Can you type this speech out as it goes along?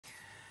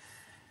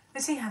The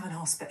Hafan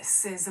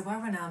Hospice is a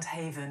well-renowned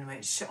haven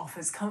which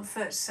offers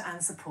comfort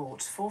and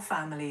support for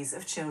families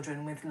of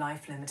children with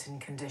life-limiting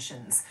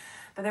conditions.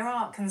 But there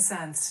are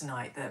concerns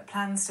tonight that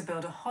plans to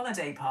build a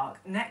holiday park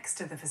next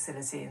to the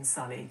facility in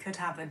Sully could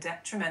have a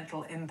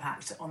detrimental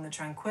impact on the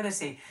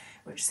tranquility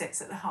which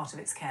sits at the heart of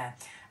its care,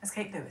 as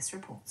Kate Lewis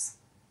reports.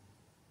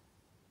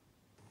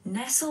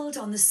 Nestled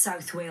on the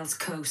South Wales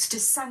coast, a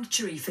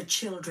sanctuary for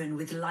children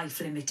with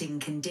life-limiting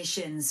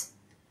conditions.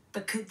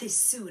 But could this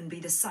soon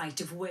be the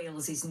site of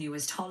Wales's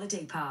newest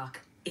holiday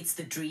park? It's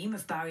the dream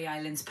of Barry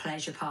Island's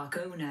pleasure park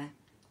owner,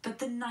 but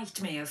the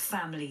nightmare of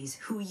families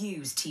who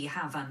use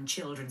Hafan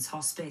Children's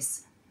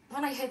Hospice.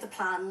 When I heard the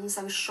plans,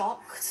 I was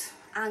shocked,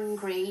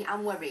 angry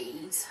and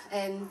worried.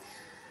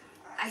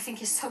 I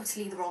think it's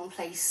totally the wrong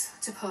place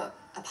to put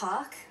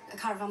a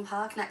caravan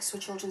park next to a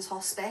children's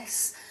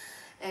hospice.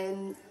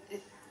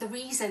 The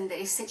reason that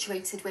it's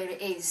situated where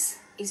it is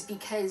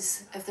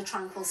because of the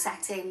tranquil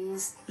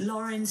settings.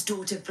 Lauren's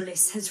daughter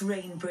Bliss has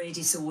rain-braid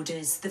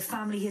disorders. The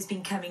family has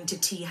been coming to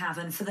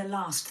Hafan for the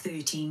last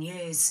 13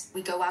 years.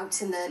 We go out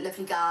in the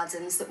lovely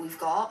gardens that we've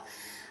got,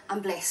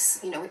 and Bliss,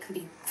 you know, it can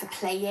be for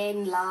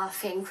playing,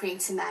 laughing,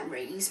 creating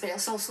memories, but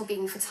it's also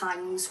been for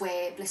times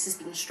where Bliss has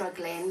been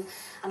struggling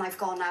and I've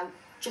gone out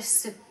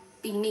just to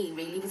be me,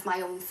 really, with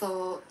my own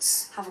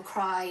thoughts, have a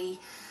cry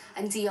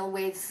and deal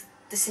with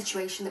the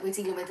situation that we're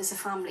dealing with as a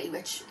family,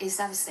 which is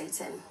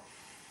devastating.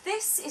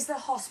 This is the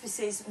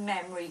hospice's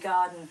memory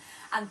garden,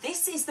 and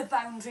this is the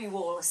boundary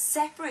wall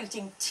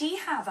separating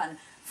Hafan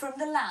from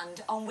the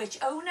land on which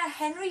owner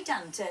Henry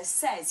Dante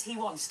says he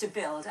wants to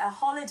build a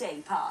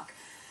holiday park.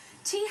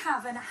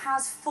 Hafan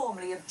has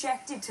formally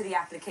objected to the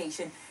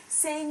application,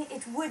 saying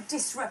it would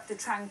disrupt the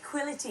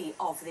tranquility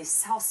of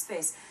this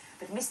hospice,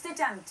 but Mr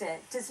Dante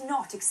does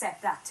not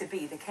accept that to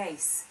be the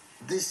case.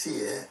 This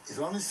here is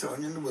on its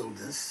own in the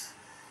wilderness,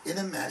 in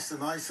a mess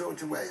that I saw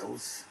to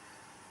Wales.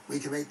 We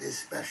can make this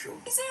special.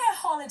 Is there a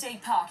holiday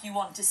park you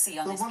want to see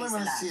on this piece of land?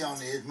 What I want to see on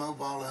here is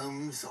mobile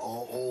homes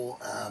or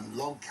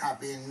log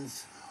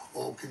cabins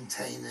or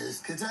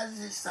containers. Because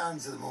as it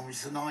stands at the moment,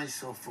 it's an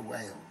eyesore for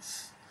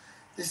Wales.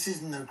 This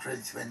isn't no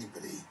credit to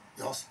anybody.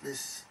 The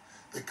hospice,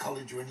 the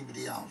college or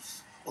anybody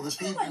else. Or the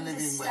people who live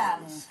in Wales. Do you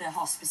understand the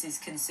hospice's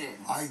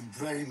concerns? I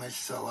very much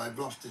so. I've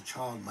lost a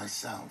child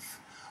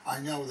myself. I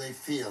know they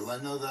feel. I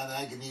know that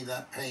agony,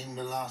 that pain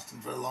will last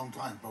them for a long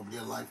time, probably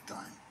a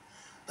lifetime.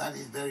 That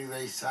is very,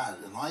 very sad,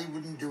 and I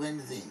wouldn't do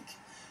anything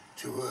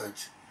to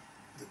hurt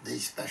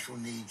these special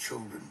need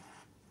children.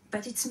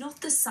 But it's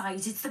not the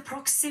size, it's the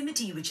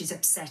proximity which is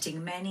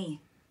upsetting many.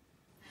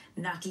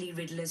 Natalie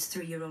Riddler's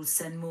 3-year-old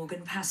son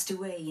Morgan passed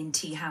away in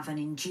Hafan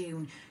in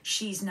June.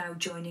 She's now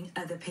joining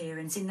other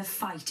parents in the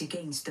fight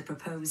against the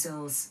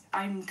proposals.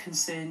 I'm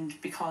concerned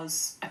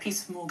because a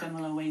piece of Morgan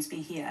will always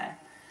be here,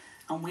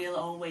 and we'll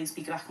always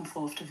be back and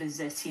forth to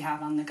visit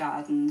Hafan the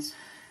gardens,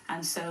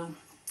 and so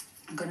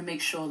I'm going to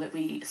make sure that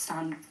we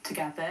stand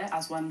together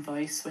as one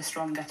voice. We're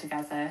stronger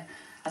together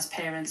as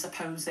parents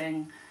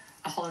opposing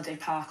a holiday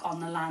park on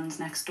the land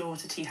next door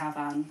to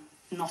Hafan,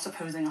 not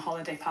opposing a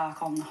holiday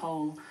park on the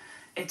whole.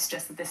 It's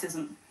just that this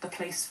isn't the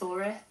place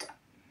for it.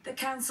 The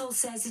council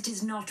says it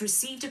has not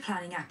received a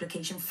planning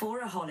application for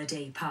a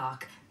holiday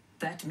park,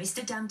 but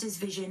Mr Dante's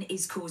vision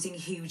is causing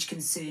huge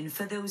concern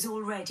for those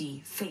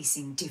already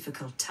facing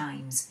difficult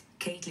times.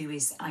 Kate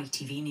Lewis,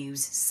 ITV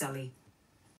News, Sully.